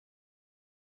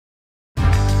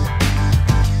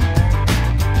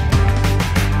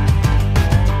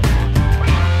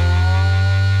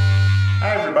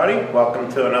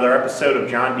welcome to another episode of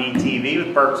JohnD TV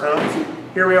with Berks Homes.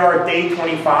 Here we are at day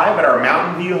 25 at our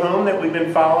Mountain View home that we've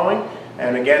been following.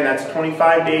 And again, that's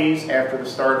 25 days after the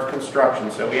start of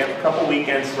construction. So we have a couple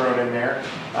weekends thrown in there.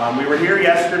 We were here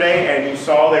yesterday and you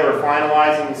saw they were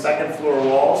finalizing the second floor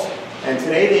walls. And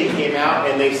today they came out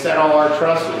and they set all our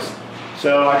trusses.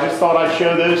 So I just thought I'd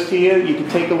show those to you. You can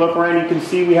take a look around. You can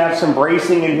see we have some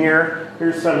bracing in here.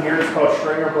 Here's some here. It's called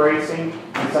stringer bracing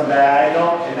and some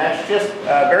diagonal. And that's just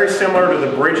very similar to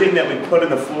the bridging that we put in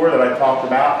the floor that I talked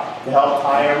about to help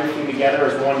tie everything together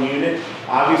as one unit.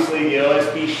 Obviously the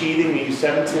OSB sheathing, we use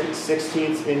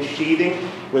 7/16 inch sheathing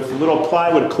with little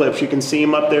plywood clips. You can see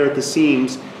them up there at the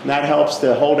seams. And that helps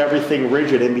to hold everything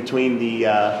rigid in between the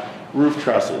roof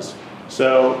trusses.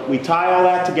 So we tie all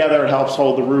that together. It helps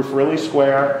hold the roof really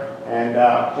square. And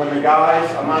when the guys,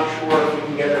 I'm not sure if we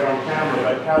can get it on camera,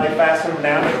 but how they fasten them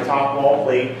down to the top wall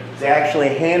plate, they actually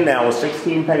hand nail with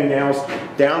 16 penny nails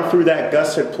down through that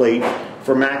gusset plate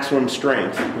for maximum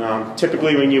strength.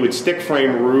 Typically when you would stick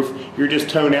frame a roof, you're just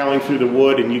toe nailing through the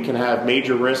wood and you can have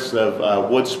major risks of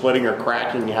wood splitting or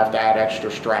cracking. You have to add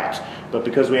extra straps. But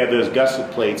because we have those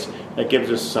gusset plates, that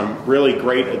gives us some really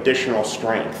great additional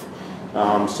strength.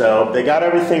 So they got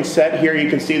everything set here. You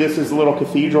can see this is a little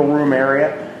cathedral room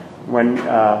area.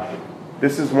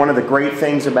 This is one of the great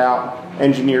things about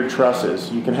engineered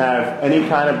trusses. You can have any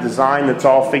kind of design that's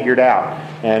all figured out.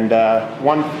 And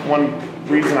one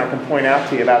reason I can point out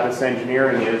to you about this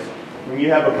engineering is when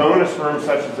you have a bonus room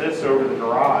such as this over the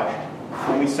garage,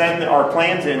 when we send our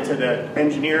plans in to the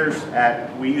engineers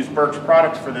we use Berks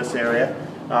products for this area,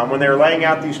 when they're laying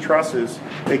out these trusses,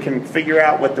 they can figure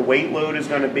out what the weight load is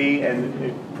going to be, and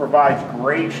it provides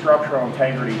great structural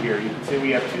integrity here. You can see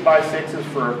we have 2x6s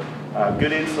for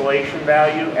good insulation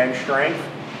value and strength,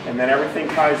 and then everything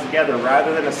ties together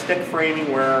rather than a stick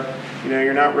framing where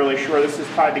you're not really sure. This is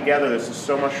tied together. This is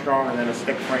so much stronger than a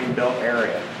stick frame built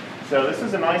area. So this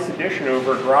is a nice addition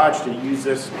over a garage to use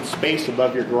this space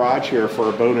above your garage here for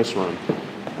a bonus room.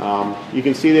 You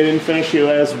can see they didn't finish the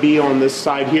OSB on this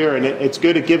side here, and it's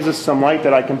good. It gives us some light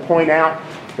that I can point out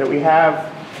that we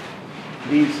have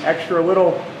these extra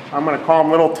little, I'm going to call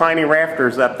them little tiny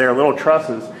rafters up there, little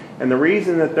trusses. And the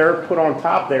reason that they're put on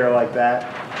top there like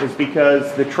that is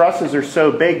because the trusses are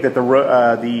so big that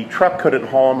the truck couldn't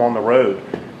haul them on the road.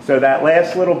 So that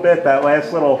last little bit, that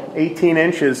last little 18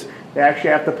 inches, they actually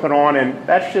have to put on, and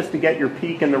that's just to get your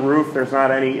peak in the roof. There's not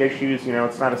any issues,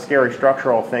 it's not a scary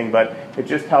structural thing, but it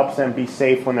just helps them be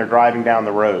safe when they're driving down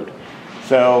the road.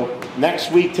 So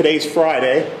next week, today's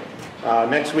Friday,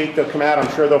 next week they'll come out. I'm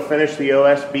sure they'll finish the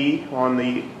OSB on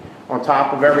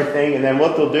top of everything, and then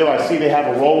what they'll do, I see they have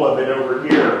a roll of it over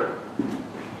here.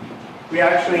 We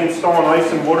actually install an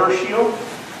ice and water shield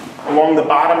along the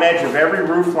bottom edge of every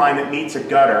roof line that meets a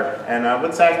gutter, and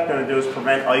what's that going to do is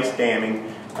prevent ice damming.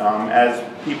 As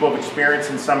people have experienced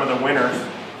in some of the winters,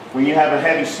 when you have a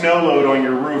heavy snow load on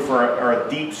your roof or a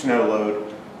deep snow load,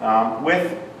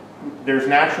 there's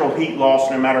natural heat loss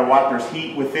no matter what. There's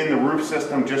heat within the roof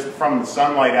system just from the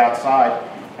sunlight outside,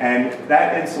 and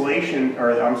that insulation,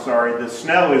 the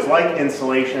snow is like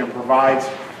insulation. It provides,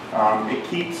 it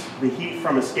keeps the heat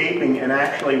from escaping, and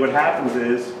actually what happens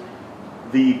is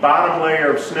the bottom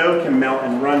layer of snow can melt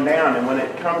and run down, and when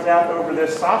it comes out over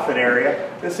this soffit area,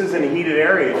 this isn't a heated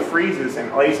area, it freezes and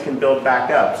ice can build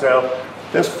back up. So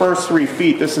this first 3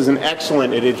 feet, this is an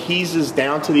excellent, it adheses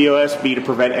down to the OSB to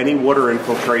prevent any water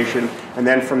infiltration, and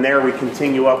then from there we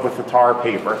continue up with the tar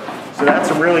paper. So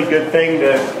that's a really good thing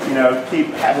to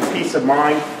have a peace of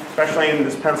mind, especially in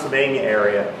this Pennsylvania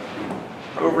area.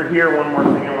 Over here, one more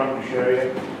thing I wanted to show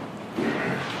you.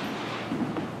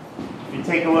 If you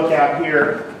take a look out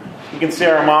here, you can see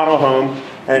our model home,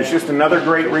 and it's just another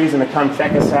great reason to come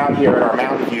check us out here at our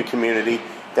Mountain View community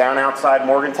down outside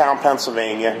Morgantown,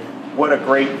 Pennsylvania. What a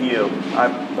great view.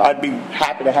 I'd be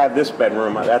happy to have this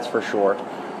bedroom, that's for sure.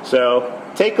 So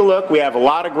take a look. We have a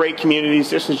lot of great communities.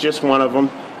 This is just one of them.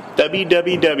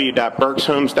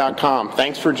 www.berkshomes.com.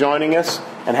 Thanks for joining us,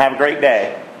 and have a great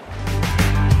day.